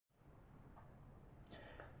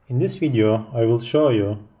In this video, I will show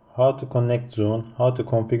you how to connect Zoon, how to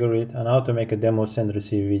configure it, and how to make a demo send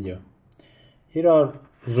receive video. Here are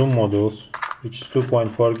Zoom modules, which is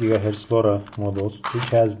 2.4 GHz LoRa modules, which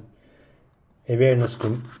has awareness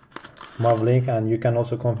to Mavlink, and you can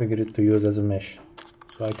also configure it to use as a mesh.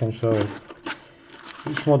 So I can show it.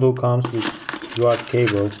 Each module comes with UART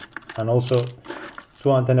cable and also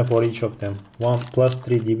two antennas for each of them. One plus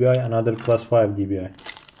 3 dBi, another plus 5 dBi.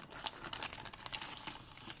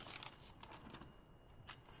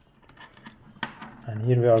 And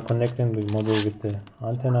here we are connecting the module with the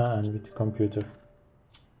antenna and with the computer.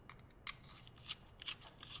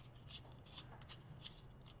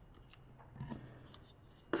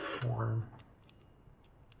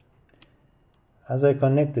 As I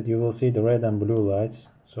connected, you will see the red and blue lights,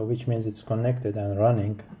 so which means it's connected and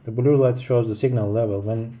running. The blue light shows the signal level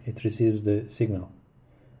when it receives the signal.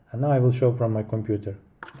 And now I will show from my computer.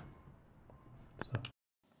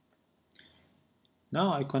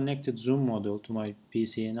 Now I connected Zoom module to my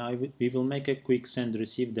PC, and we will make a quick send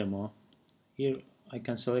receive demo. Here I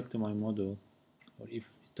can select my module, or if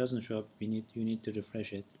it doesn't show up, you need to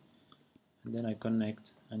refresh it. And then I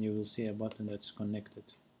connect, and you will see a button that's connected.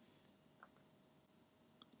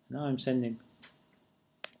 Now I'm sending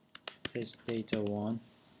test data 1,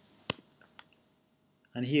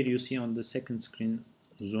 and here you see on the second screen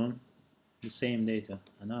Zoon the same data,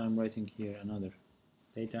 and now I'm writing here another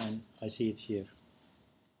data, and I see it here.